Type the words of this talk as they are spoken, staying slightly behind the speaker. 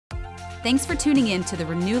Thanks for tuning in to the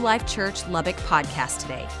Renew Life Church Lubbock podcast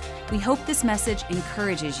today. We hope this message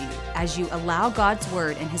encourages you as you allow God's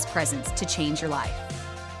word and his presence to change your life.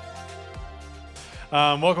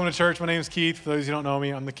 Welcome to church. My name is Keith. For those who don't know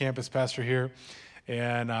me, I'm the campus pastor here.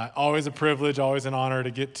 And always a privilege, always an honor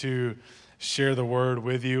to get to share the word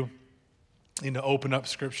with you and to open up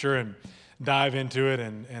scripture and dive into it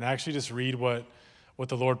and actually just read what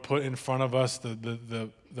the Lord put in front of us,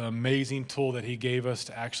 the amazing tool that he gave us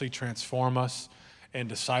to actually transform us and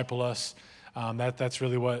disciple us. That's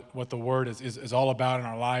really what the word is all about in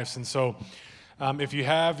our lives. And so if you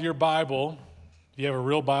have your Bible, if you have a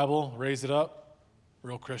real Bible, raise it up.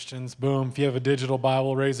 Real Christians, boom. If you have a digital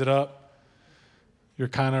Bible, raise it up. You're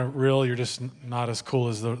kind of real. You're just not as cool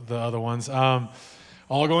as the other ones. All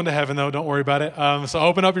going to heaven, though. Don't worry about it. So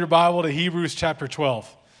open up your Bible to Hebrews chapter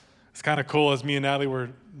 12. It's kind of cool. As me and Natalie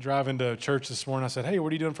were driving to church this morning, I said, hey, what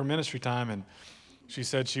are you doing for ministry time? And she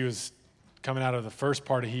said she was coming out of the first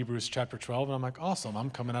part of Hebrews chapter 12. And I'm like, awesome. I'm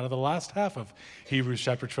coming out of the last half of Hebrews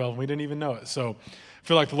chapter 12. And we didn't even know it. So I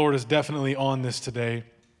feel like the Lord is definitely on this today.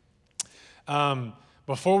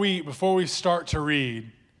 Before we start to read,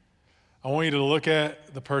 I want you to look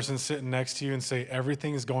at the person sitting next to you and say,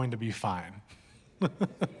 everything's going to be fine.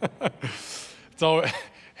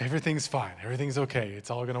 Everything's fine. Everything's okay. It's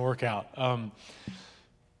all going to work out.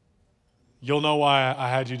 You'll know why I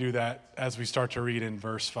had you do that as we start to read in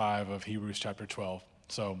verse 5 of Hebrews chapter 12.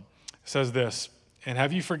 So it says this, and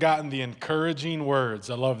have you forgotten the encouraging words?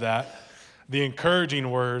 I love that. The encouraging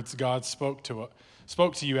words God spoke to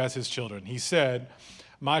you as his children. He said,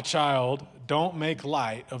 my child, don't make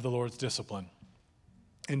light of the Lord's discipline,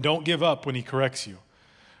 and don't give up when he corrects you.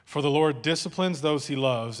 For the Lord disciplines those he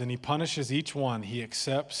loves, and he punishes each one he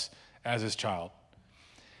accepts as his child.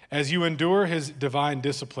 As you endure his divine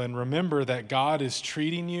discipline, remember that God is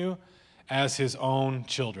treating you as his own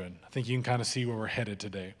children. I think you can kind of see where we're headed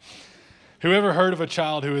today. Who ever heard of a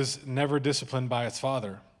child who is never disciplined by its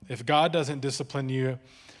father? If God doesn't discipline you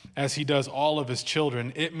as he does all of his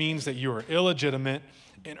children, it means that you are illegitimate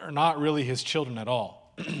and are not really his children at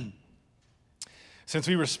all. Since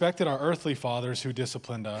we respected our earthly fathers who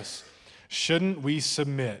disciplined us, shouldn't we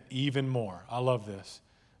submit even more? I love this.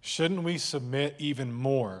 Shouldn't we submit even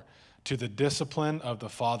more to the discipline of the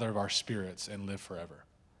Father of our spirits and live forever?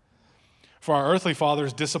 For our earthly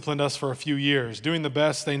fathers disciplined us for a few years, doing the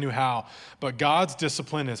best they knew how. But God's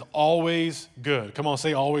discipline is always good. Come on,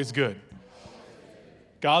 say always good.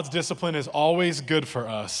 God's discipline is always good for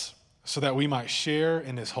us so that we might share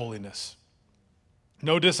in his holiness.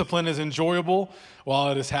 No discipline is enjoyable while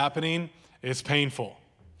it is happening. It's painful.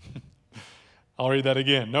 I'll read that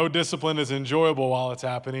again. No discipline is enjoyable while it's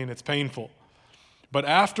happening. It's painful. But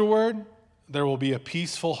afterward, there will be a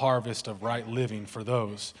peaceful harvest of right living for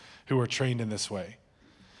those who are trained in this way.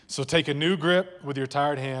 So take a new grip with your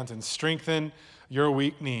tired hands and strengthen your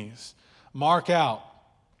weak knees. Mark out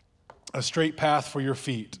a straight path for your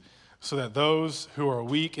feet so that those who are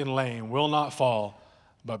weak and lame will not fall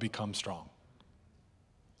but become strong.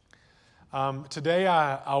 Today,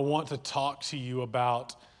 I want to talk to you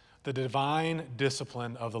about the divine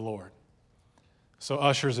discipline of the Lord. So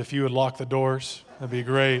ushers, if you would lock the doors, that'd be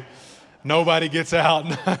great. Nobody gets out.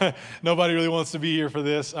 Nobody really wants to be here for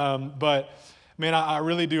this. But man, I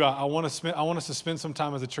really do. I want us to spend some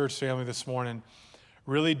time as a church family this morning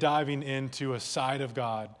really diving into a side of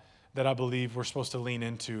God that I believe we're supposed to lean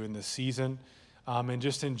into in this season and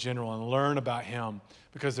just in general and learn about him,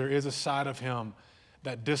 because there is a side of him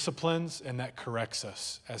that disciplines and that corrects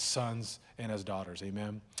us as sons and as daughters.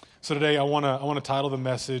 Amen. So today I want to title the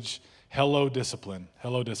message, Hello Discipline.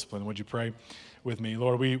 Hello Discipline. Would you pray with me?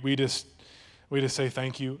 Lord, we just say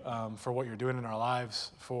thank you for what you're doing in our lives,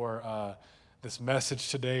 for this message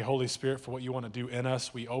today. Holy Spirit, for what you want to do in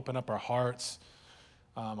us. We open up our hearts,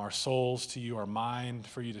 our souls to you, our mind,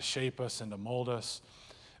 for you to shape us and to mold us.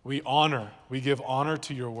 We give honor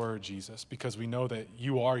to your word, Jesus, because we know that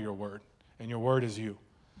you are your word, and your word is you.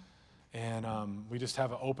 And we just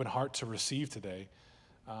have an open heart to receive today.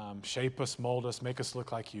 Shape us, mold us, make us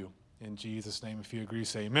look like you. In Jesus' name, if you agree,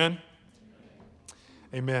 say amen.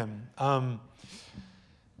 Amen.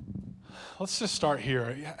 Let's just start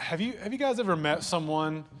here. Have you guys ever met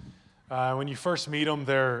someone, when you first meet them,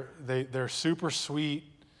 they're super sweet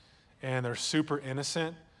and they're super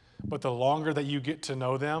innocent, but the longer that you get to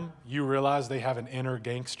know them, you realize they have an inner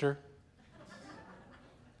gangster?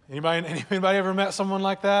 Anybody ever met someone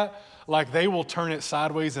like that? Like they will turn it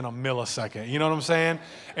sideways in a millisecond. You know what I'm saying?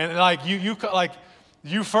 And like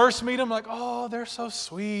you first meet them, like, oh, they're so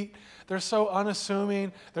sweet, they're so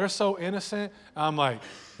unassuming, they're so innocent. I'm like,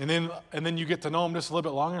 and then you get to know them just a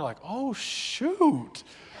little bit longer, like, oh shoot,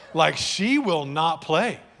 Like, she will not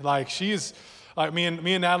play. Like, she's, like, me and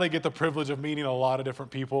Natalie get the privilege of meeting a lot of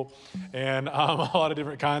different people and a lot of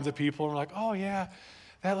different kinds of people. And we're like, oh, yeah,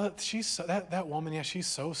 that woman, yeah, she's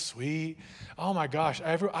so sweet. Oh, my gosh,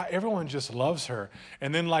 everyone just loves her.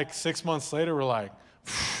 And then, like, 6 months later, we're like,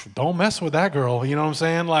 don't mess with that girl. You know what I'm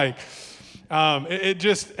saying? Like,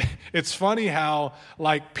 it's funny how,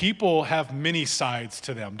 like, people have many sides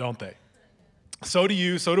to them, don't they? So do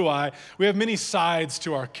you, so do I. We have many sides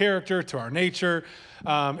to our character, to our nature.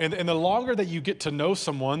 And the longer that you get to know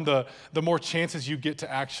someone, the more chances you get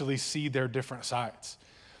to actually see their different sides.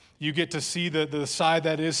 You get to see the side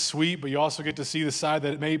that is sweet, but you also get to see the side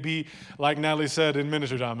that may be, like Natalie said in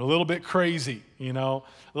ministry time, a little bit crazy, you know,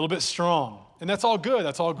 a little bit strong. And that's all good.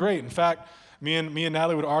 That's all great. In fact, me and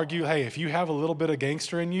Natalie would argue, hey, if you have a little bit of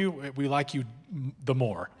gangster in you, we like you the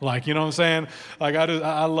more. Like, you know what I'm saying? Like,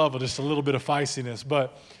 I love just a little bit of feistiness.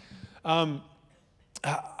 But I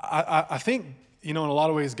think, you know, in a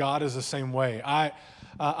lot of ways, God is the same way. I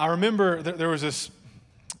remember there was this,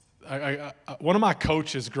 one of my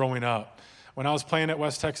coaches growing up, when I was playing at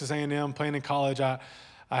West Texas A&M, playing in college, I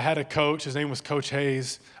had a coach. His name was Coach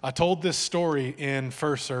Hayes. I told this story in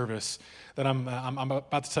first service that I'm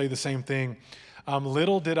about to tell you the same thing.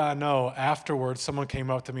 Little did I know, afterwards, someone came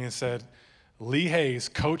up to me and said, Lee Hayes,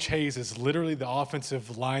 Coach Hayes is literally the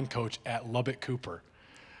offensive line coach at Lubbock Cooper.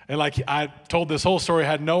 And like, I told this whole story,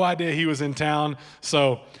 had no idea he was in town.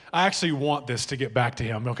 So I actually want this to get back to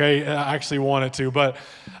him, okay? I actually want it to. But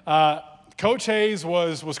Coach Hayes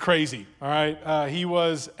was crazy, all right? He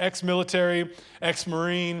was ex-military,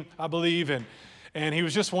 ex-Marine, I believe, and he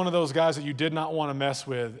was just one of those guys that you did not want to mess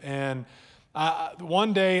with. And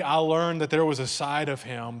one day I learned that there was a side of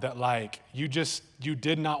him that, like, you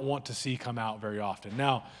did not want to see come out very often.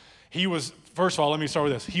 Now, first of all, let me start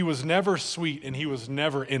with this. He was never sweet and he was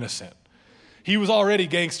never innocent. He was already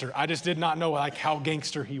gangster. I just did not know, like, how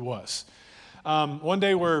gangster he was. One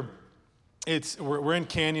day we're in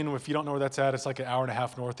Canyon. If you don't know where that's at, it's like an hour and a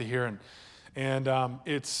half north of here, and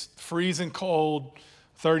it's freezing cold.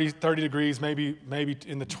 30 degrees, maybe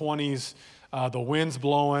in the 20s. The wind's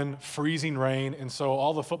blowing, freezing rain. And so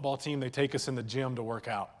all the football team, they take us in the gym to work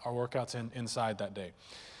out. Our workout's inside that day.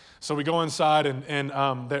 So we go inside,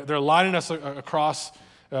 and they're lining us across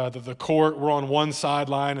the court. We're on one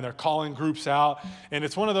sideline, and they're calling groups out. And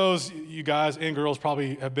it's one of those, you guys and girls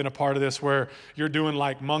probably have been a part of this, where you're doing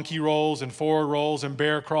like monkey rolls and forward rolls and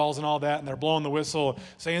bear crawls and all that, and they're blowing the whistle,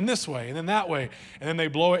 saying this way and then that way. And then they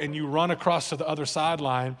blow it, and you run across to the other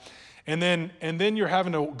sideline. And then you're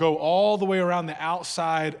having to go all the way around the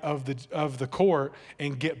outside of the court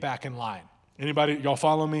and get back in line. Anybody, y'all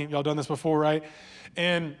follow me? Y'all done this before, right?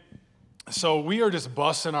 And so we are just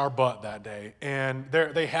busting our butt that day. And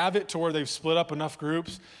they have it to where they've split up enough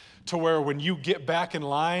groups to where when you get back in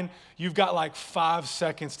line, you've got like 5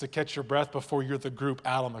 seconds to catch your breath before you're the group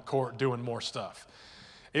out on the court doing more stuff.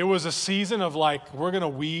 It was a season of like, we're going to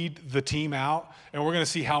weed the team out, and we're going to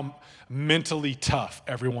see how mentally tough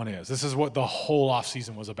everyone is. This is what the whole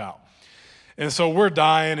offseason was about. And so we're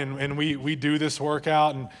dying, and we do this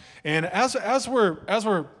workout. And as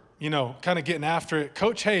we're you know, kind of getting after it,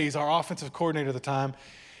 Coach Hayes, our offensive coordinator at the time,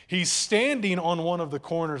 he's standing on one of the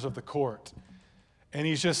corners of the court. And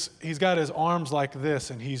he's got his arms like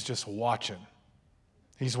this, and he's just watching.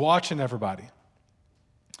 He's watching everybody.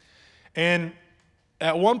 And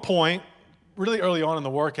at one point, really early on in the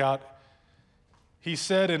workout, he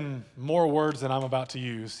said in more words than I'm about to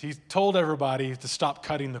use, he told everybody to stop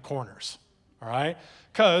cutting the corners, all right?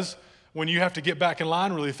 Because when you have to get back in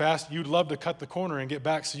line really fast, you'd love to cut the corner and get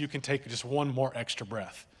back so you can take just one more extra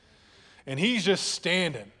breath. And he's just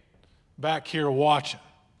standing back here watching.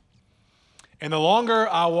 And the longer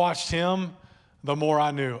I watched him, the more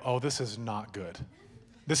I knew, oh, this is not good.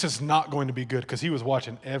 This is not going to be good, because he was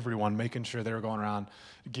watching everyone, making sure they were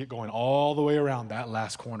going all the way around that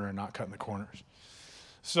last corner and not cutting the corners.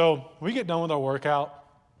 So we get done with our workout.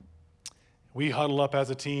 We huddle up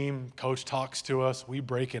as a team. Coach talks to us. We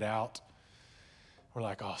break it out. We're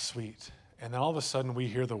like, oh, sweet. And then all of a sudden we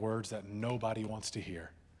hear the words that nobody wants to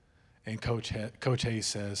hear. And Coach Hayes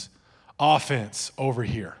says, offense over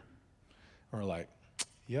here. We're like,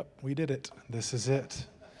 yep, we did it. This is it.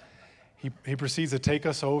 He proceeds to take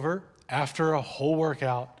us over after a whole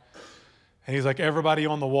workout. And he's like, everybody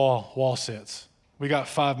on the wall sits. We got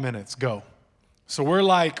 5 minutes, go. So we're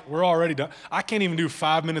already done. I can't even do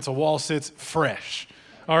 5 minutes of wall sits fresh,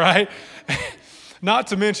 all right? Not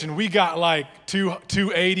to mention, we got like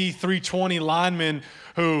 280, 320 linemen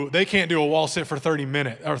who they can't do a wall sit for 30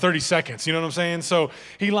 minutes or 30 seconds. You know what I'm saying? So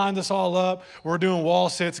he lined us all up. We're doing wall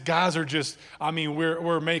sits. Guys are just,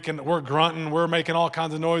 we're grunting. We're making all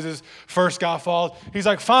kinds of noises. First guy falls. He's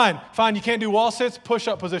like, fine, you can't do wall sits.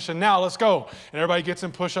 Push-up position. Now let's go. And everybody gets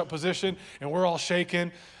in push-up position, and we're all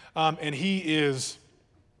shaking. And he is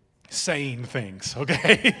saying things,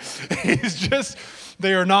 okay? He's just,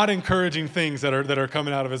 they are not encouraging things that are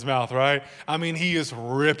coming out of his mouth, right? I mean, he is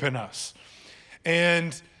ripping us.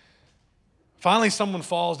 And finally someone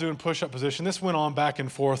falls doing push-up position. This went on back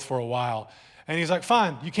and forth for a while. And he's like,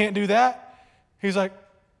 fine, you can't do that? He's like,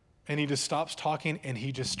 and he just stops talking and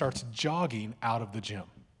he just starts jogging out of the gym.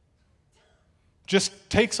 Just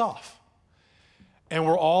takes off. And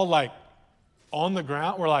we're all like on the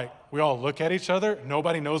ground. We're like, we all look at each other.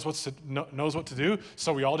 Nobody knows what to do.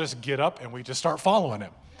 So we all just get up and we just start following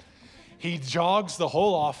him. He jogs the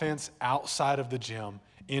whole offense outside of the gym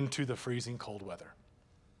into the freezing cold weather.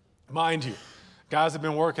 Mind you, guys had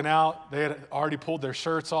been working out. They had already pulled their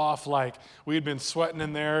shirts off. Like we had been sweating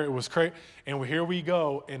in there. It was crazy. And here we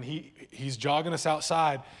go. And he's jogging us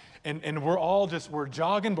outside. And we're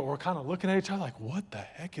jogging, but we're kind of looking at each other like, what the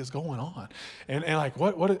heck is going on? And like,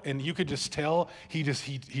 what? And you could just tell he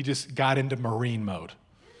just got into Marine mode.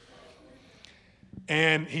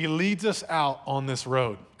 And he leads us out on this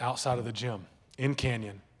road outside of the gym in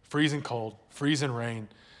Canyon, freezing cold, freezing rain.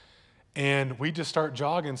 And we just start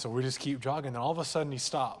jogging, so we just keep jogging. And all of a sudden he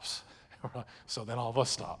stops. So then all of us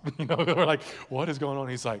stop. We're like, what is going on?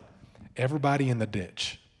 He's like, everybody in the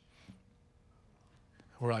ditch.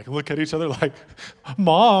 We're like, look at each other like,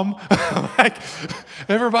 Mom, like,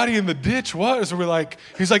 everybody in the ditch, what? So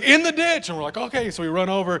he's like, in the ditch. And we're like, okay. So we run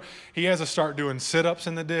over. He has to start doing sit-ups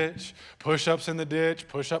in the ditch, push-ups in the ditch,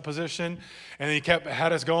 push-up position. And he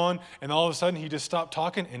had us going. And all of a sudden, he just stopped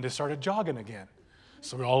talking and just started jogging again.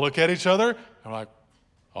 So we all look at each other. And we're like,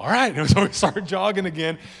 all right. And so we started jogging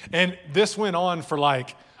again. And this went on for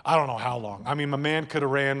like, I don't know how long. I mean, my man could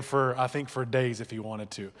have ran for days if he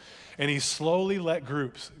wanted to. And he slowly let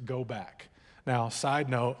groups go back. Now, side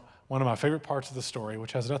note, one of my favorite parts of the story,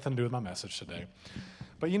 which has nothing to do with my message today.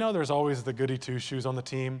 But there's always the goody two-shoes on the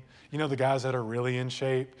team. The guys that are really in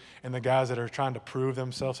shape and the guys that are trying to prove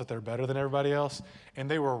themselves that they're better than everybody else. And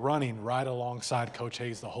they were running right alongside Coach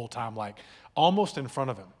Hayes the whole time, like almost in front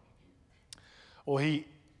of him. Well,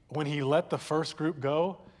 when he let the first group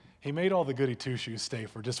go, he made all the goody two-shoes stay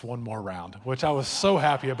for just one more round, which I was so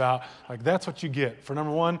happy about. Like, that's what you get for,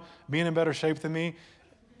 number one, being in better shape than me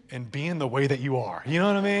and being the way that you are. You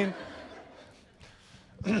know what I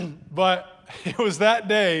mean? But it was that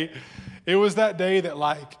day that,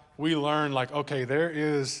 like, we learned, like, okay,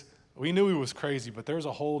 we knew he was crazy, but there's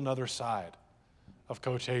a whole nother side of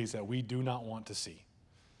Coach Hayes that we do not want to see.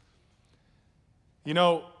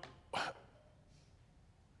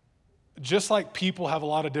 Just like people have a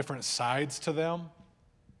lot of different sides to them,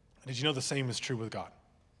 did you know the same is true with God?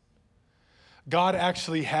 God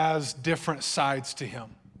actually has different sides to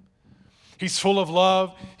him. He's full of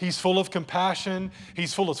love. He's full of compassion.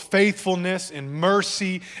 He's full of faithfulness and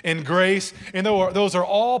mercy and grace. And those are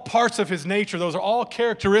all parts of his nature. Those are all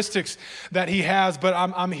characteristics that he has. But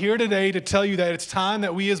I'm here today to tell you that it's time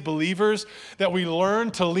that we as believers, that we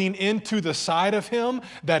learn to lean into the side of him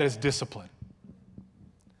that is discipline.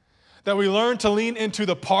 That we learn to lean into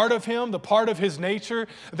the part of him, the part of his nature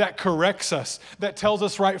that corrects us, that tells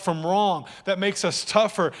us right from wrong, that makes us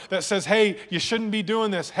tougher, that says, hey, you shouldn't be doing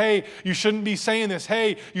this. Hey, you shouldn't be saying this.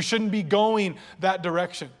 Hey, you shouldn't be going that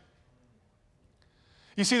direction.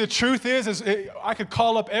 You see, the truth is I could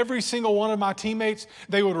call up every single one of my teammates.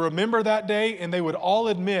 They would remember that day, and they would all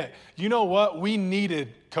admit, you know what? We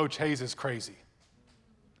needed Coach Hayes' crazy.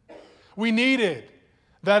 We needed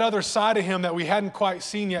that other side of him that we hadn't quite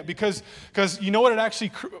seen yet, because you know what it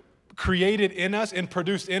actually created in us and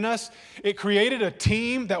produced in us? It created a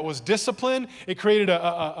team that was disciplined. It created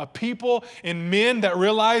a people and men that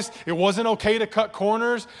realized it wasn't okay to cut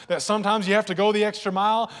corners, that sometimes you have to go the extra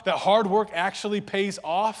mile, that hard work actually pays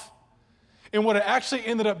off. And what it actually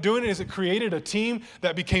ended up doing is it created a team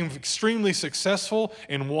that became extremely successful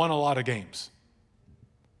and won a lot of games.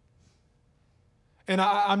 And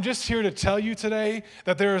I'm just here to tell you today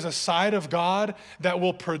that there is a side of God that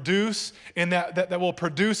will produce and that will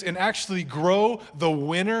produce and actually grow the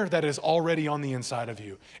winner that is already on the inside of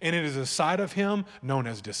you. And it is a side of him known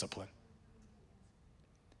as discipline.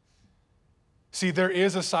 See, there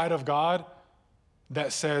is a side of God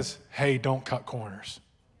that says, hey, don't cut corners.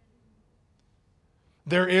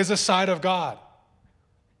 There is a side of God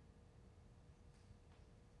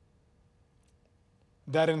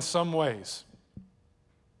that in some ways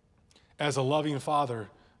as a loving father,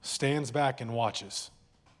 stands back and watches.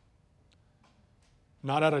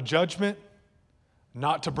 Not out of judgment,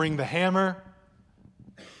 not to bring the hammer,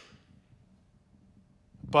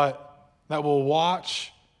 but that will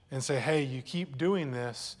watch and say, hey, you keep doing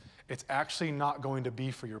this, it's actually not going to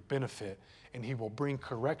be for your benefit, and he will bring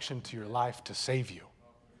correction to your life to save you.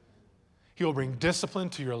 He will bring discipline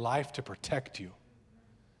to your life to protect you.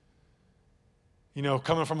 You know,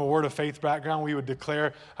 coming from a word of faith background, we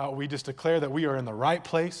declare that we are in the right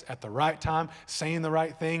place at the right time, saying the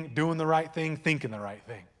right thing, doing the right thing, thinking the right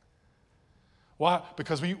thing. Why?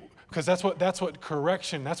 Because that's what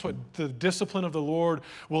correction, that's what the discipline of the Lord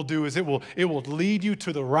will do, is it will lead you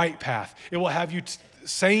to the right path. It will have you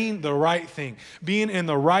saying the right thing, being in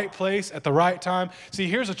the right place at the right time. See,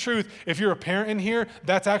 here's the truth. If you're a parent in here,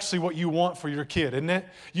 that's actually what you want for your kid, isn't it?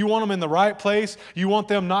 You want them in the right place. You want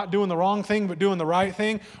them not doing the wrong thing, but doing the right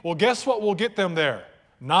thing. Well, guess what will get them there?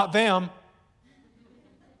 Not them.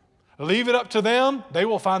 Leave it up to them. They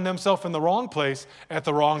will find themselves in the wrong place at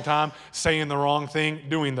the wrong time, saying the wrong thing,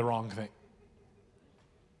 doing the wrong thing.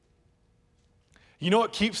 You know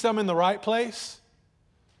what keeps them in the right place?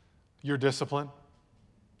 Your discipline,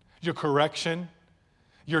 your correction,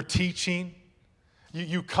 your teaching,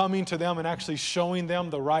 you coming to them and actually showing them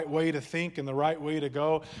the right way to think and the right way to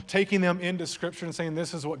go, taking them into Scripture and saying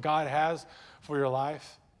this is what God has for your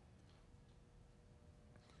life.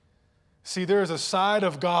 See, there is a side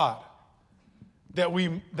of God that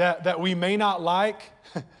we may not like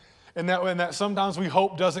and that sometimes we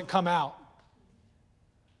hope doesn't come out.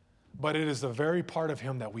 But it is the very part of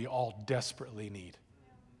Him that we all desperately need.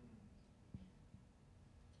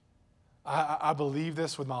 I believe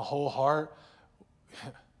this with my whole heart.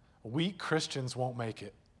 Weak Christians won't make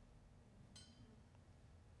it.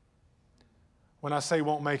 When I say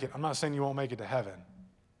won't make it, I'm not saying you won't make it to heaven.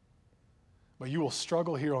 But you will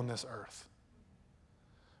struggle here on this earth.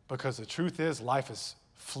 Because the truth is, life is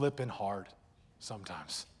flipping hard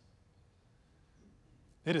sometimes.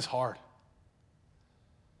 It is hard.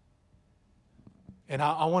 And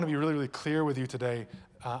I want to be really, really clear with you today.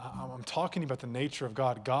 I'm talking about the nature of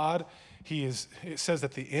God. God, it says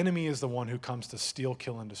that the enemy is the one who comes to steal,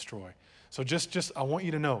 kill, and destroy. So just I want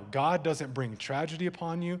you to know, God doesn't bring tragedy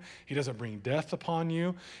upon you. He doesn't bring death upon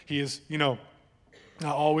you. He is, I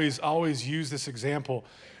always use this example.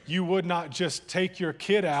 You would not just take your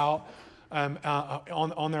kid out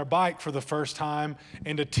on their bike for the first time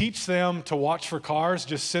and to teach them to watch for cars,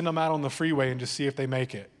 just send them out on the freeway and just see if they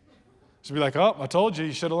make it. So be like, oh, I told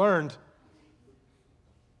you should have learned.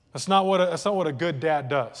 That's not what a good dad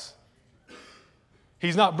does.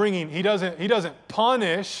 He doesn't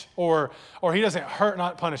punish or he doesn't hurt,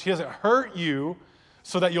 not punish. He doesn't hurt you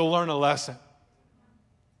so that you'll learn a lesson.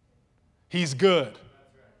 He's good.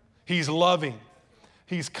 He's loving.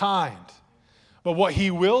 He's kind. But what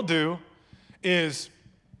he will do is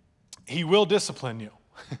he will discipline you.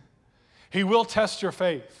 He will test your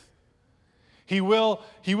faith. He will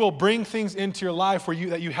bring things into your life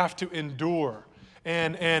that you have to endure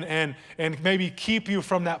and maybe keep you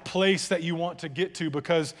from that place that you want to get to,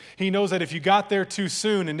 because he knows that if you got there too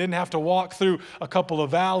soon and didn't have to walk through a couple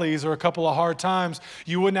of valleys or a couple of hard times,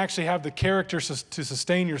 you wouldn't actually have the character to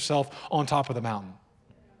sustain yourself on top of the mountain.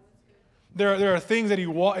 There are things that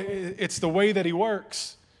it's the way that he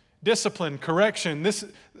works. Discipline, correction,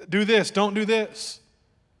 do this, don't do this.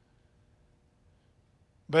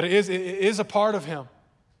 But it is a part of him.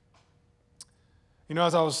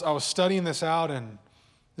 As I was studying this out and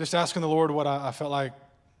just asking the Lord what I felt like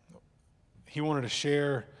he wanted to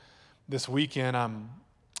share this weekend, I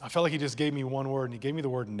felt like he just gave me one word, and he gave me the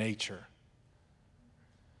word nature.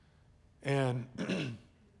 And I'm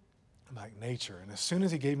like, nature. And as soon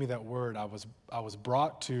as he gave me that word, I was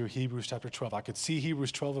brought to Hebrews chapter 12. I could see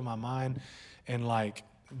Hebrews 12 in my mind and like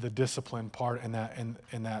the discipline part in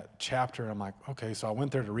that chapter. I'm like, okay, so I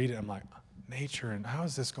went there to read it. I'm like, nature, and how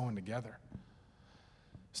is this going together?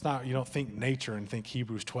 It's not, you don't think nature and think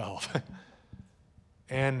Hebrews 12.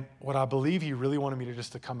 And what I believe he really wanted me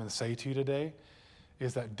to come and say to you today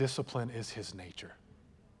is that discipline is his nature.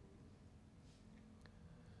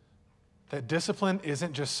 That discipline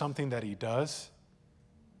isn't just something that he does.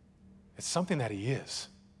 It's something that he is.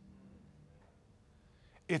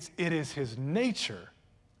 It is his nature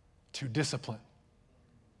to discipline.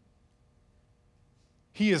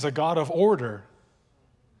 He is a God of order.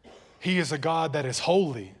 He is a God that is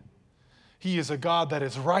holy. He is a God that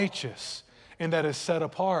is righteous and that is set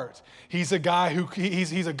apart. He's a God who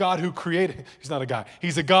created. He's not a guy.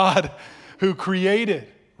 He's a God who created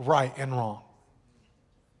right and wrong.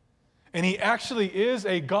 And he actually is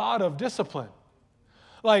a God of discipline.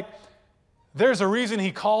 Like, There's a reason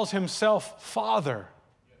he calls himself Father.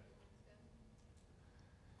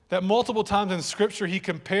 That multiple times in Scripture he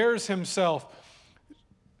compares himself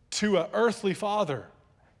to an earthly father.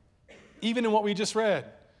 Even in what we just read.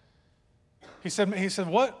 He said,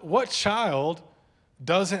 what child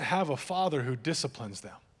doesn't have a father who disciplines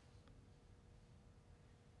them?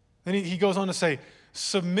 Then he goes on to say,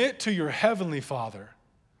 submit to your heavenly Father,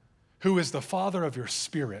 who is the Father of your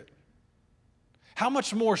spirit. How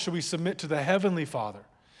much more should we submit to the heavenly Father?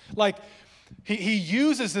 Like, he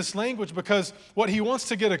uses this language because what he wants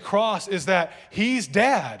to get across is that he's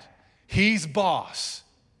dad, he's boss.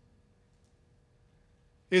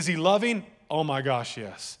 Is he loving? Oh my gosh,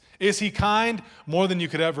 yes. Is he kind? More than you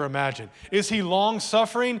could ever imagine. Is he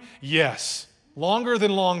long-suffering? Yes. Longer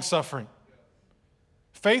than long-suffering.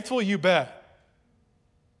 Faithful, you bet.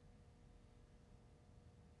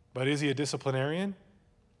 But is he a disciplinarian?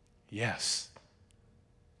 Yes.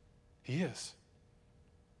 He is.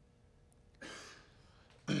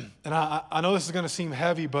 And I know this is going to seem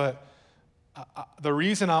heavy, but the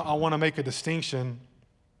reason I want to make a distinction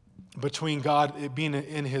between God it being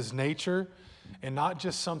in his nature and not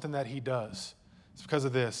just something that he does. It's because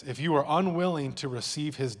of this. If you are unwilling to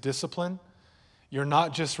receive his discipline, you're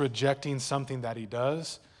not just rejecting something that he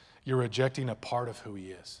does, you're rejecting a part of who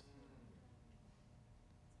he is.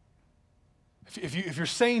 If you're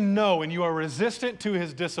saying no and you are resistant to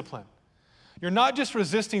his discipline, you're not just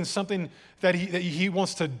resisting something that he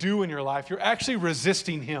wants to do in your life, you're actually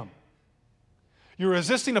resisting him. You're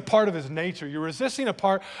resisting a part of his nature. You're resisting a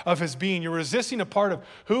part of his being. You're resisting a part of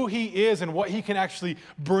who he is and what he can actually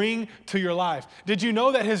bring to your life. Did you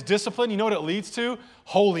know that his discipline, you know what it leads to?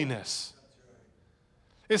 Holiness.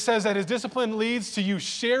 It says that his discipline leads to you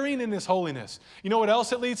sharing in his holiness. You know what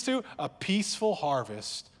else it leads to? A peaceful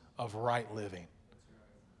harvest of right living.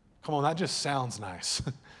 Come on, that just sounds nice.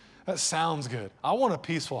 That sounds good. I want a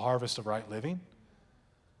peaceful harvest of right living.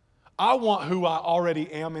 I want who I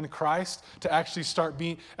already am in Christ to actually start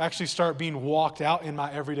being walked out in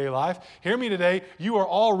my everyday life. Hear me today. You are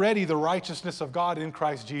already the righteousness of God in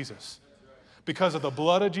Christ Jesus. Because of the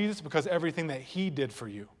blood of Jesus, because of everything that he did for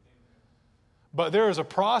you. But there is a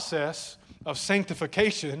process of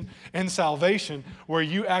sanctification and salvation where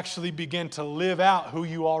you actually begin to live out who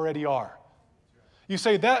you already are. You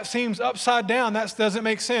say, that seems upside down. That doesn't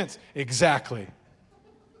make sense. Exactly.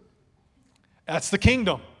 That's the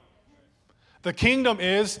kingdom. The kingdom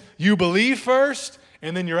is you believe first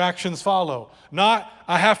and then your actions follow. Not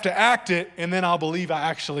I have to act it and then I'll believe I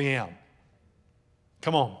actually am.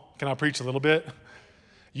 Come on, can I preach a little bit?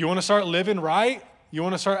 You want to start living right? You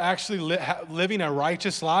want to start actually living a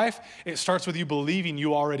righteous life? It starts with you believing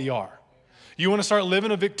you already are. You want to start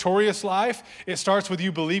living a victorious life? It starts with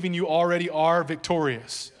you believing you already are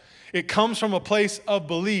victorious. It comes from a place of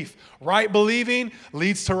belief. Right believing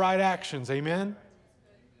leads to right actions. Amen?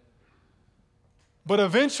 But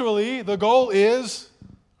eventually, the goal is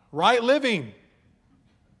right living.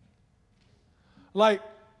 Like,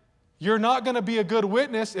 you're not going to be a good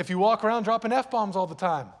witness if you walk around dropping F-bombs all the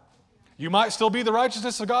time. You might still be the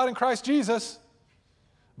righteousness of God in Christ Jesus,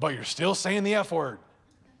 but you're still saying the F word.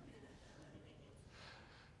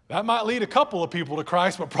 That might lead a couple of people to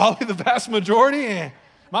Christ, but probably the vast majority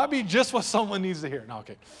might be just what someone needs to hear. No,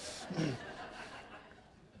 okay.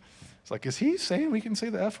 It's like, is he saying we can say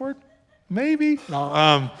the F word? Maybe.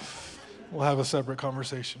 No, we'll have a separate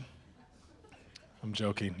conversation. I'm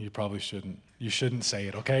joking. You probably shouldn't. You shouldn't say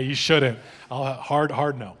it, okay? You shouldn't.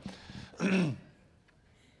 Hard no.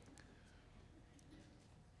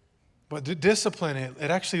 But the discipline,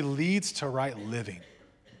 it actually leads to right living.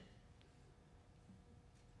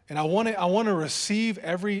 And I want to receive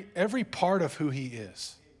every part of who he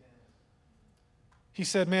is. He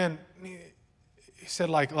said, man,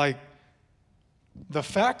 like the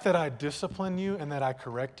fact that I discipline you and that I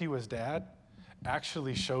correct you as dad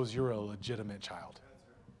actually shows you're a legitimate child.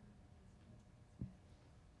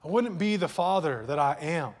 I wouldn't be the father that I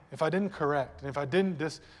am if I didn't correct and if I didn't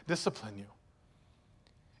discipline you.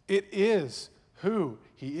 It is who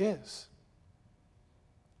he is.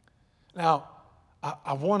 Now,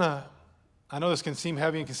 I know this can seem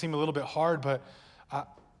heavy and can seem a little bit hard, but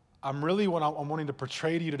I'm wanting to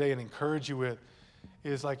portray to you today and encourage you with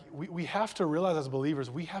is like we have to realize as believers,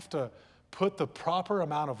 we have to put the proper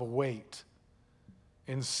amount of weight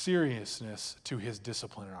and seriousness to his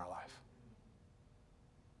discipline in our life.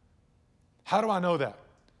 How do I know that?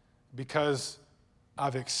 Because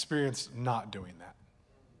I've experienced not doing that.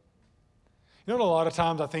 You know what a lot of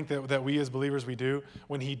times I think that we as believers we do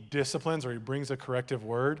when he disciplines or he brings a corrective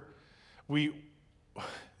word,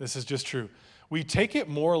 this is just true. We take it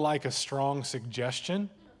more like a strong suggestion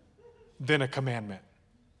than a commandment.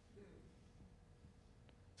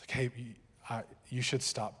 It's like, hey, you should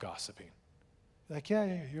stop gossiping. Like,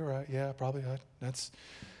 yeah, you're right. Yeah, probably.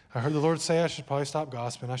 I heard the Lord say I should probably stop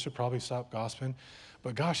gossiping. I should probably stop gossiping.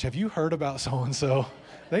 But gosh, have you heard about so-and-so?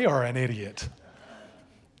 They are an idiot.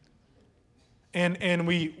 And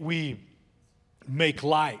we make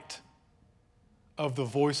light of the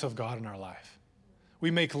voice of God in our life.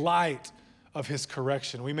 We make light of his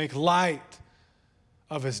correction. We make light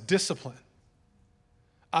of his discipline.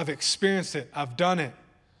 I've experienced it. I've done it.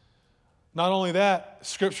 Not only that,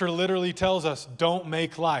 Scripture literally tells us, don't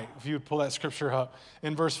make light. If you would pull that Scripture up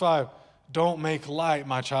in verse 5, don't make light,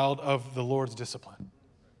 my child, of the Lord's discipline.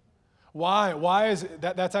 Why? Why is it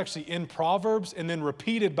that's actually in Proverbs and then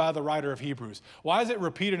repeated by the writer of Hebrews? Why is it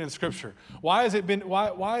repeated in Scripture? Why has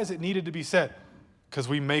it needed to be said? Because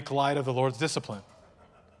we make light of the Lord's discipline.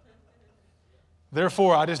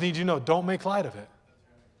 Therefore, I just need you to know, don't make light of it.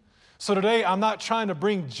 So today, I'm not trying to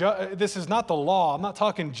bring, this is not the law. I'm not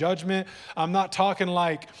talking judgment. I'm not talking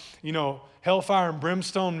like, hellfire and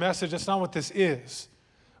brimstone message. That's not what this is.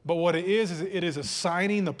 But what it is it is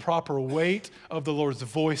assigning the proper weight of the Lord's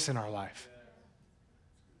voice in our life.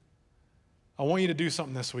 I want you to do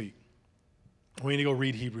something this week. I want you to go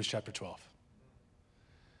read Hebrews chapter 12.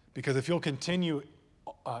 Because if you'll continue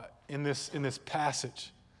in this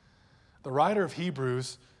passage, the writer of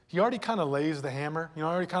Hebrews, he already kind of lays the hammer,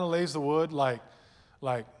 already kind of lays the wood, like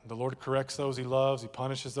the Lord corrects those he loves, he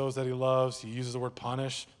punishes those that he loves. He uses the word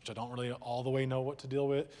punish, which I don't really all the way know what to do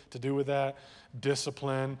with that.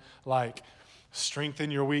 Discipline, like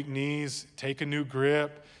strengthen your weak knees, take a new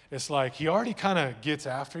grip. It's like he already kind of gets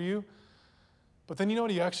after you. But then you know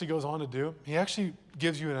what he actually goes on to do? He actually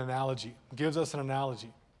gives you an analogy, gives us an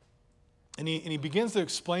analogy. And he begins to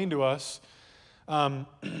explain to us,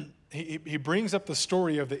 he brings up the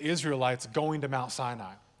story of the Israelites going to Mount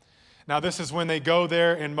Sinai. Now, this is when they go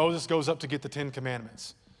there and Moses goes up to get the 10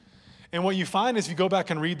 Commandments. And what you find is if you go back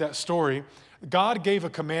and read that story, God gave a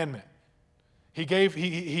commandment. He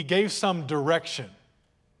gave some direction.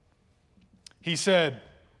 He said,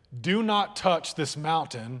 do not touch this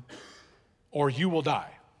mountain or you will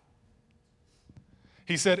die.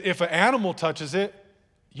 He said, if an animal touches it,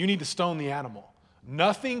 you need to stone the animal.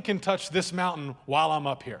 Nothing can touch this mountain while I'm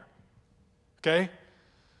up here. Okay?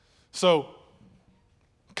 So,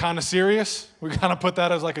 kind of serious. We kind of put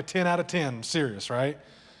that as like a 10 out of 10. Serious, right?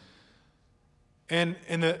 And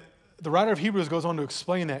the writer of Hebrews goes on to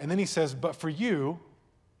explain that. And then he says, but for you,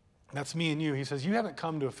 that's me and you, he says, you haven't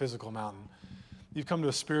come to a physical mountain. You've come to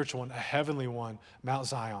a spiritual one, a heavenly one, Mount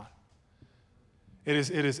Zion. It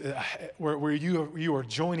is where you are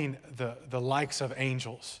joining the likes of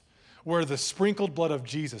angels, where the sprinkled blood of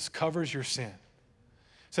Jesus covers your sin.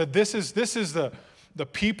 So this is the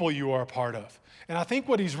people you are a part of. And I think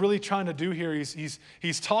what he's really trying to do here,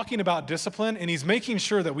 he's talking about discipline, and he's making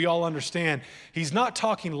sure that we all understand he's not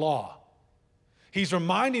talking law. He's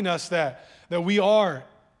reminding us that we are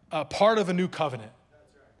a part of a new covenant.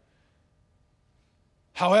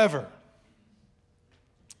 However,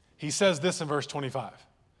 he says this in verse 25.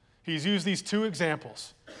 He's used these two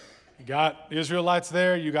examples. You got Israelites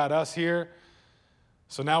there, you got us here.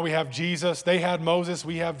 So now we have Jesus. They had Moses,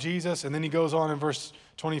 we have Jesus. And then he goes on in verse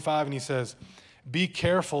 25 and he says, be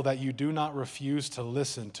careful that you do not refuse to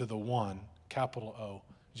listen to the one, capital O,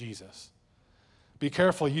 Jesus. Be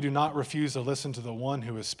careful you do not refuse to listen to the one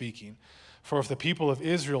who is speaking. For if the people of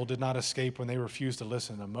Israel did not escape when they refused to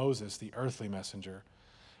listen to Moses, the earthly messenger,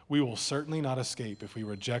 we will certainly not escape if we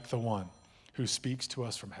reject the one who speaks to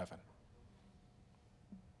us from heaven.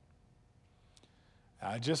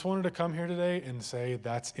 I just wanted to come here today and say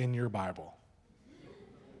that's in your Bible.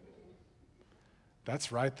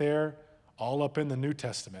 That's right there, all up in the New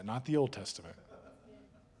Testament, not the Old Testament.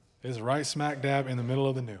 It's right smack dab in the middle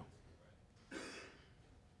of the New.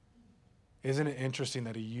 Isn't it interesting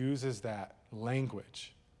that he uses that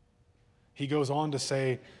language? He goes on to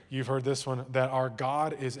say, you've heard this one, that our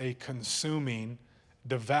God is a consuming,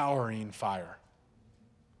 devouring fire.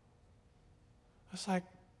 It's like,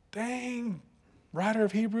 dang, writer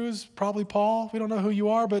of Hebrews, probably Paul. We don't know who you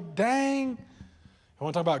are, but dang. I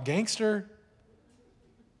want to talk about gangster.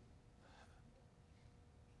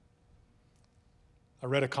 I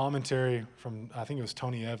read a commentary from, I think it was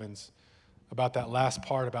Tony Evans, about that last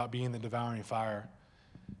part about being the devouring fire.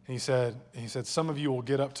 And he said, some of you will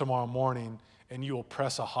get up tomorrow morning and you will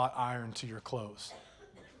press a hot iron to your clothes.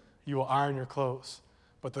 You will iron your clothes.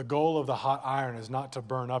 But the goal of the hot iron is not to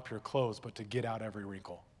burn up your clothes, but to get out every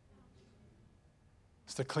wrinkle.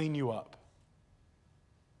 It's to clean you up.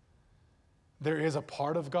 There is a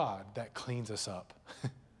part of God that cleans us up.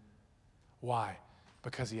 Why?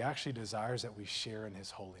 Because he actually desires that we share in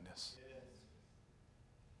his holiness.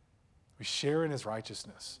 We share in his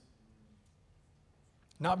righteousness.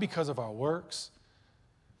 Not because of our works,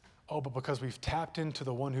 but because we've tapped into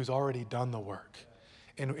the one who's already done the work.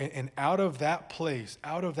 And out of that place,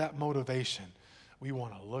 out of that motivation, we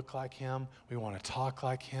want to look like him. We want to talk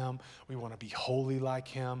like him. We want to be holy like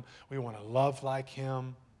him. We want to love like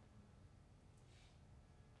him.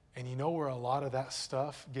 And you know where a lot of that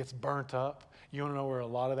stuff gets burnt up? You want to know where a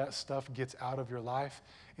lot of that stuff gets out of your life?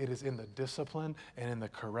 It is in the discipline and in the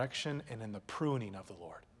correction and in the pruning of the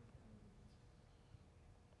Lord.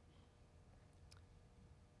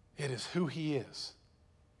 It is who he is.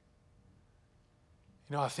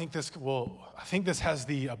 You know, I think this has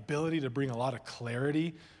the ability to bring a lot of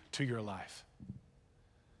clarity to your life.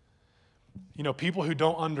 You know, people who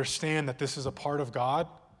don't understand that this is a part of God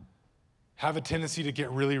have a tendency to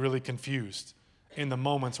get really, really confused in the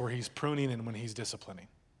moments where he's pruning and when he's disciplining.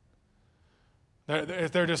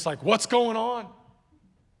 They're just like, what's going on?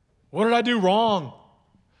 What did I do wrong?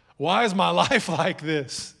 Why is my life like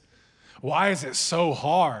this? Why is it so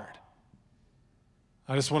hard?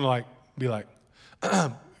 I just want to be like,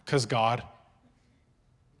 because God,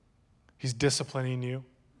 he's disciplining you.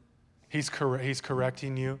 He's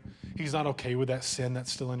correcting you. He's not okay with that sin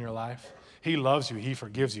that's still in your life. He loves you. He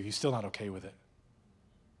forgives you. He's still not okay with it.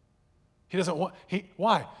 He doesn't want,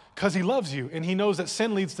 why? Because he loves you and he knows that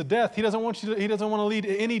sin leads to death. He doesn't want to lead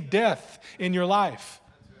to any death in your life.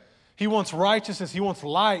 He wants righteousness. He wants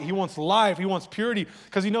light. He wants life. He wants purity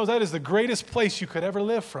because he knows that is the greatest place you could ever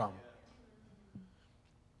live from.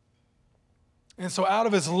 And so out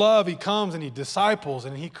of his love, he comes and he disciples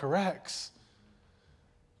and he corrects.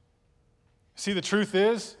 See, the truth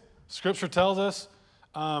is, Scripture tells us,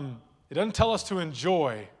 it doesn't tell us to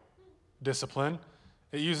enjoy discipline.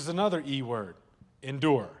 It uses another E word,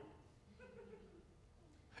 endure.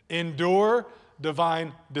 Endure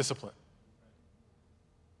divine discipline.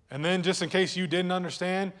 And then just in case you didn't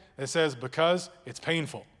understand, it says because it's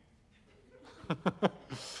painful.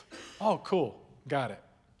 Oh, cool. Got it.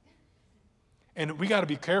 And we got to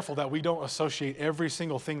be careful that we don't associate every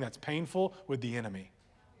single thing that's painful with the enemy.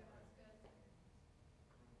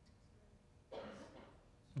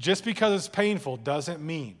 Just because it's painful doesn't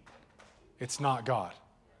mean it's not God.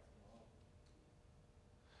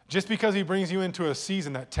 Just because he brings you into a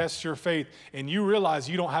season that tests your faith and you realize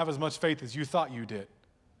you don't have as much faith as you thought you did,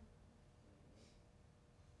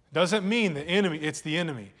 doesn't mean it's the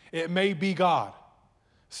enemy. It may be God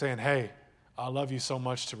saying, hey, I love you so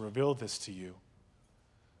much to reveal this to you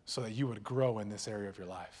so that you would grow in this area of your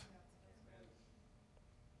life.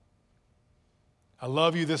 I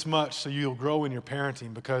love you this much so you'll grow in your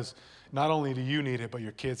parenting because not only do you need it, but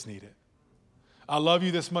your kids need it. I love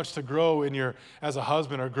you this much to grow as a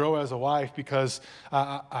husband or grow as a wife because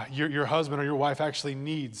your husband or your wife actually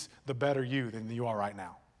needs the better you than you are right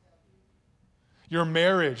now. Your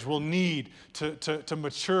marriage will need to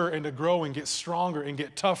mature and to grow and get stronger and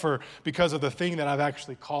get tougher because of the thing that I've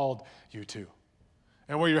actually called you to.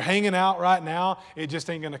 And where you're hanging out right now, it just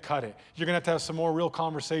ain't going to cut it. You're going to have some more real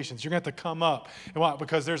conversations. You're going to have to come up. And why?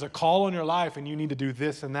 Because there's a call on your life and you need to do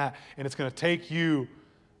this and that. And it's going to take you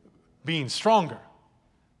being stronger.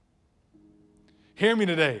 Hear me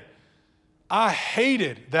today. I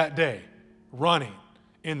hated that day running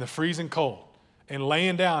in the freezing cold and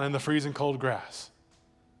laying down in the freezing cold grass.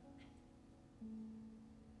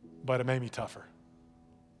 But it made me tougher.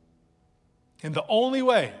 And the only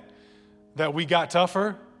way that we got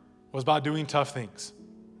tougher was by doing tough things.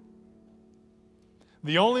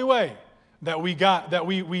 The only way that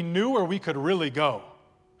we knew where we could really go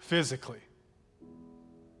physically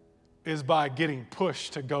is by getting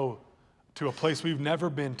pushed to go to a place we've never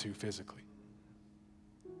been to physically.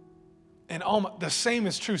 And the same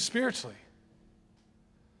is true spiritually.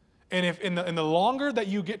 And if in the longer that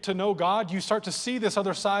you get to know God, you start to see this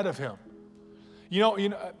other side of him. You know,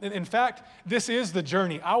 in fact, this is the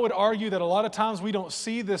journey. I would argue that a lot of times we don't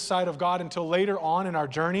see this side of God until later on in our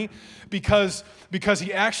journey because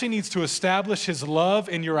he actually needs to establish his love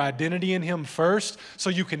and your identity in him first so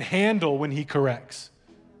you can handle when he corrects.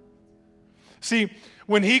 See,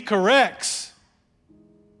 when he corrects,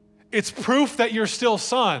 it's proof that you're still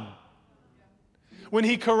son. When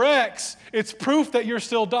he corrects, it's proof that you're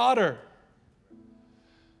still daughter.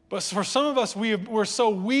 But for some of us, we're so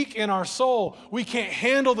weak in our soul, we can't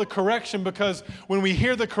handle the correction because when we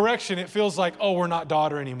hear the correction, it feels like, oh, we're not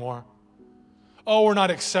daughter anymore. Oh, we're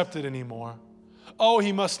not accepted anymore. Oh,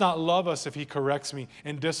 he must not love us if he corrects me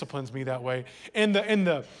and disciplines me that way. And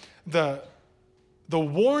the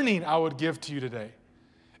warning I would give to you today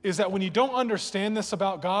is that when you don't understand this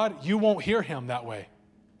about God, you won't hear him that way.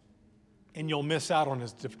 And you'll miss out on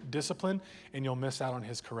his discipline, and you'll miss out on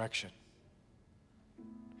his correction.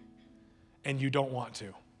 And you don't want to.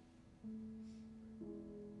 You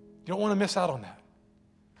don't want to miss out on that.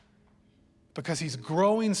 Because he's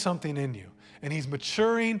growing something in you, and he's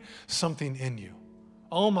maturing something in you.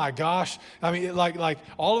 Oh my gosh. I mean, like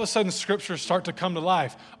all of a sudden scriptures start to come to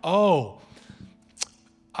life. Oh,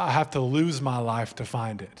 I have to lose my life to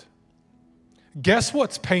find it. Guess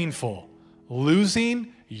what's painful?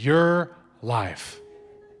 Losing your life.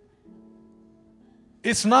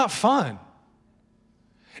 It's not fun.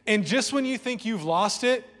 And just when you think you've lost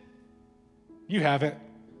it, you haven't.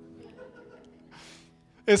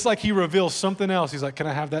 It's like he reveals something else. He's like, can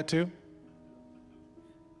I have that too?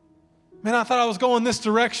 Man, I thought I was going this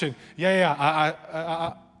direction.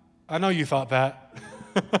 Yeah, I know you thought that.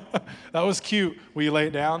 That was cute. Will you lay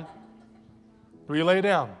it down? Will you lay it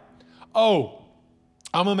down? Oh,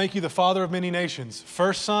 I'm going to make you the father of many nations.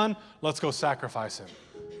 First son, let's go sacrifice him.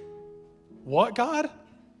 What, God?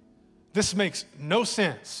 This makes no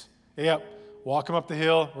sense. Yep, walk him up the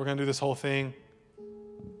hill. We're going to do this whole thing.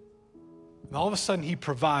 And all of a sudden, he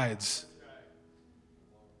provides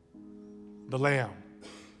the lamb.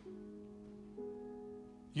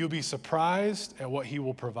 You'll be surprised at what he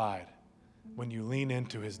will provide when you lean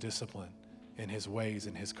into his discipline and his ways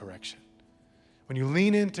and his correction. When you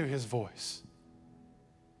lean into his voice.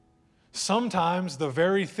 Sometimes the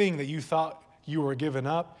very thing that you thought you were giving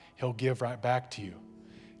up, he'll give right back to you.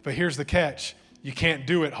 But here's the catch. You can't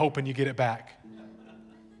do it hoping you get it back.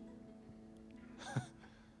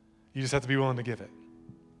 You just have to be willing to give it.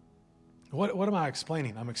 What am I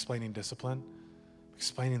explaining? I'm explaining discipline. I'm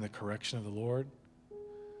explaining the correction of the Lord.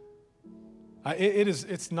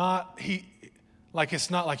 It's not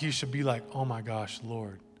like you should be like, oh my gosh,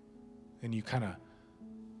 Lord. And you kind of,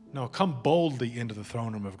 no, come boldly into the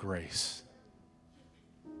throne room of grace.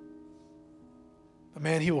 But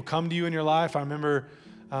man, he will come to you in your life. I remember,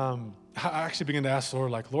 I actually began to ask the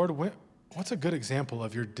Lord, like, Lord, what's a good example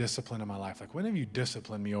of your discipline in my life? Like, when have you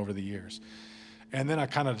disciplined me over the years? And then I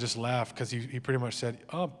kind of just laughed because he pretty much said,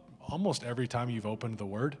 oh, almost every time you've opened the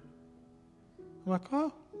Word. I'm like,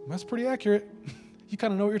 oh, that's pretty accurate. You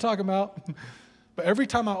kind of know what you're talking about. But every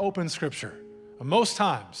time I open Scripture, most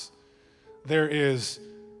times, there is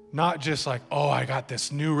not just like, oh, I got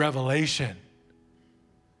this new revelation.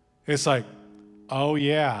 It's like, oh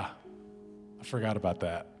yeah, I forgot about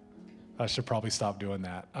that. I should probably stop doing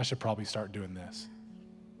that. I should probably start doing this.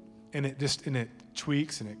 And it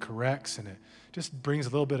tweaks and it corrects and it just brings a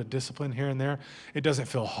little bit of discipline here and there. It doesn't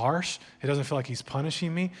feel harsh. It doesn't feel like he's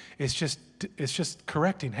punishing me. It's just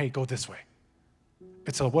correcting. Hey, go this way.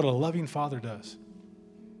 It's what a loving father does.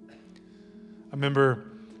 I remember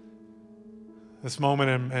this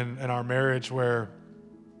moment in our marriage where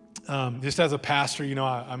just as a pastor,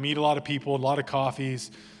 I meet a lot of people, a lot of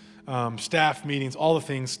coffees, staff meetings, all the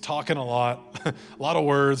things, talking a lot, a lot of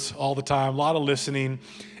words all the time, a lot of listening.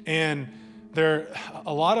 And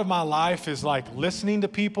a lot of my life is like listening to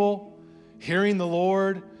people, hearing the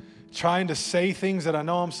Lord, trying to say things that I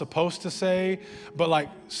know I'm supposed to say, but like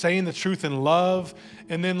saying the truth in love,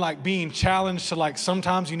 and then like being challenged to like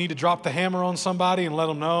sometimes you need to drop the hammer on somebody and let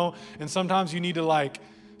them know, and sometimes you need to like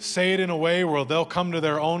say it in a way where they'll come to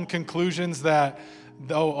their own conclusions that,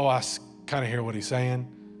 I kind of hear what he's saying.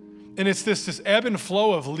 And it's this ebb and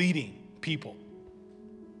flow of leading people.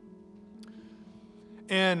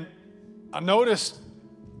 And I noticed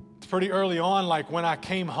pretty early on, like when I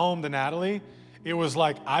came home to Natalie, it was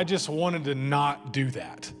like I just wanted to not do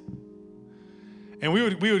that. And we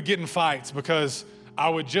would get in fights because I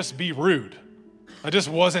would just be rude. I just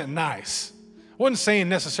wasn't nice. I wasn't saying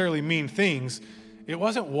necessarily mean things. It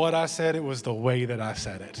wasn't what I said, it was the way that I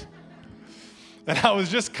said it. And I was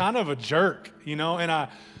just kind of a jerk,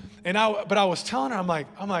 but I was telling her, I'm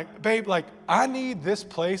like, babe, like I need this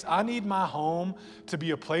place. I need my home to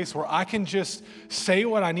be a place where I can just say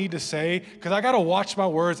what I need to say, because I got to watch my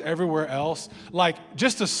words everywhere else. Like,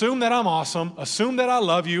 just assume that I'm awesome, assume that I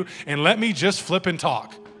love you, and let me just flip and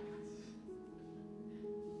talk.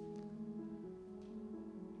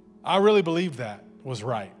 I really believed that was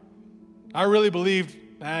right. I really believed,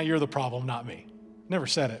 you're the problem, not me. Never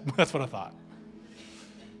said it, but that's what I thought.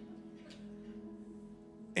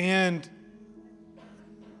 And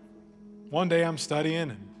one day I'm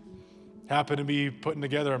studying and happen to be putting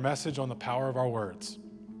together a message on the power of our words.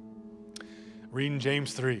 Reading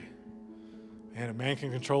James 3. And if man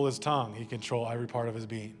can control his tongue, he can control every part of his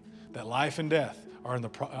being. That life and death are in the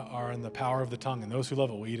power of the tongue, and those who love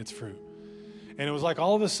it will eat its fruit. And it was like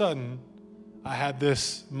all of a sudden, I had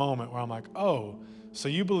this moment where I'm like, oh, So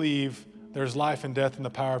you believe there's life and death in the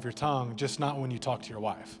power of your tongue, just not when you talk to your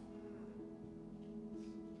wife.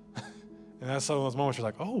 And that's some of those moments you're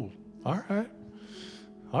like, oh, all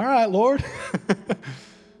right, Lord.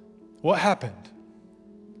 What happened?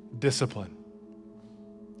 Discipline.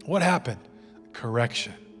 What happened?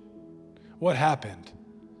 Correction. What happened?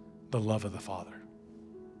 The love of the Father.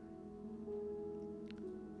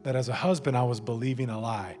 That as a husband, I was believing a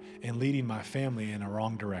lie and leading my family in a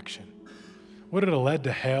wrong direction. Would it have led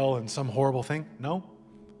to hell and some horrible thing? No.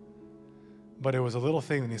 But it was a little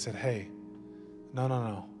thing that he said, hey,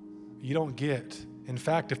 no. You don't get. In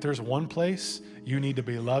fact, if there's one place you need to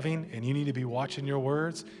be loving and you need to be watching your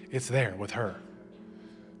words, it's there with her.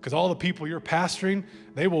 Because all the people you're pastoring,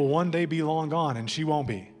 they will one day be long gone and she won't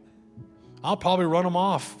be. I'll probably run them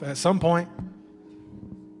off at some point.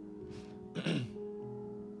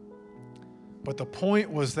 But the point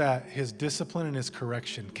was that his discipline and his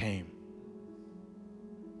correction came.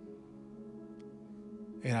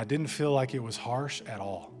 And I didn't feel like it was harsh at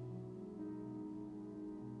all.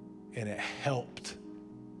 And it helped.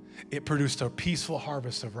 It produced a peaceful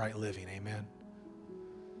harvest of right living. Amen.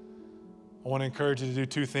 I want to encourage you to do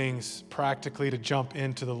two things practically to jump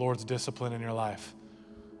into the Lord's discipline in your life.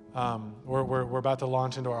 We're about to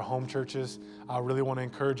launch into our home churches. I really want to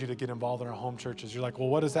encourage you to get involved in our home churches. You're like, well,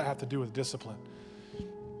 what does that have to do with discipline?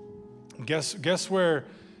 Guess where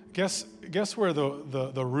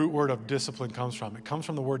the root word of discipline comes from? It comes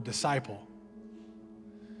from the word disciple.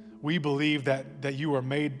 We believe that you are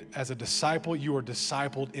made as a disciple, you are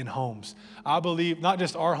discipled in homes. I believe, not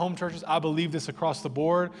just our home churches, I believe this across the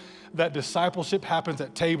board, that discipleship happens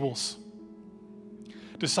at tables.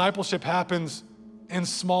 Discipleship happens in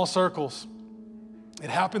small circles.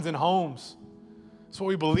 It happens in homes. It's what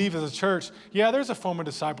we believe as a church. Yeah, there's a form of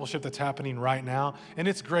discipleship that's happening right now, and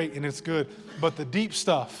it's great and it's good. But the deep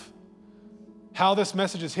stuff, how this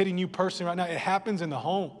message is hitting you personally right now, it happens in the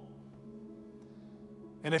home.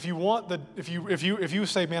 And if you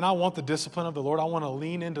say, man, I want the discipline of the Lord, I want to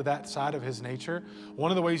lean into that side of his nature,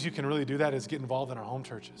 one of the ways you can really do that is get involved in our home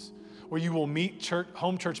churches, where you will meet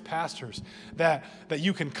home church pastors that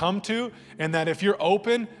you can come to, and that if you're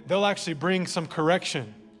open, they'll actually bring some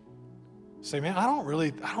correction. Say, man, I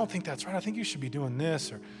don't think that's right. I think you should be doing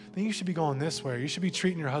this, or I think you should be going this way, or you should be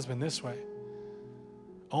treating your husband this way.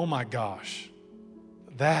 Oh my gosh,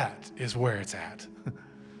 that is where it's at.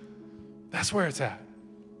 That's where it's at.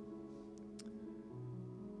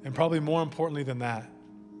 And probably more importantly than that,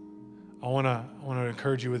 I want to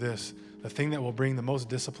encourage you with this. The thing that will bring the most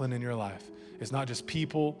discipline in your life is not just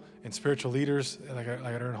people and spiritual leaders like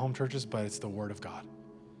are in home churches, but it's the Word of God.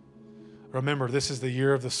 Remember, this is the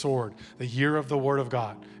year of the sword, the year of the Word of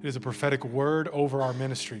God. It is a prophetic word over our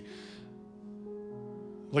ministry.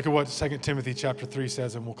 Look at what 2 Timothy chapter 3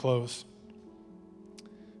 says, and we'll close.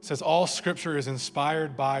 It says, all Scripture is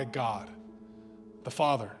inspired by God, the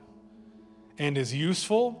Father, and is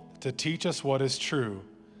useful to teach us what is true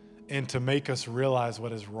and to make us realize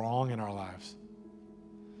what is wrong in our lives.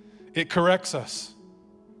 It corrects us.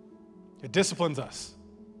 It disciplines us.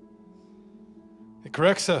 It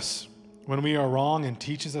corrects us when we are wrong and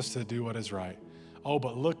teaches us to do what is right. Oh,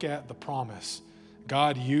 but look at the promise.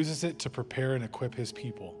 God uses it to prepare and equip his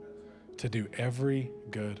people to do every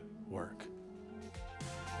good work.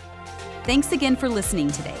 Thanks again for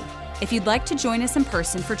listening today. If you'd like to join us in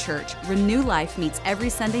person for church, Renew Life meets every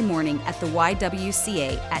Sunday morning at the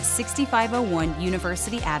YWCA at 6501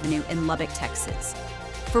 University Avenue in Lubbock, Texas.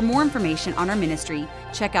 For more information on our ministry,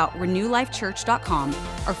 check out renewlifechurch.com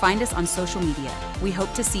or find us on social media. We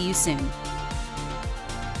hope to see you soon.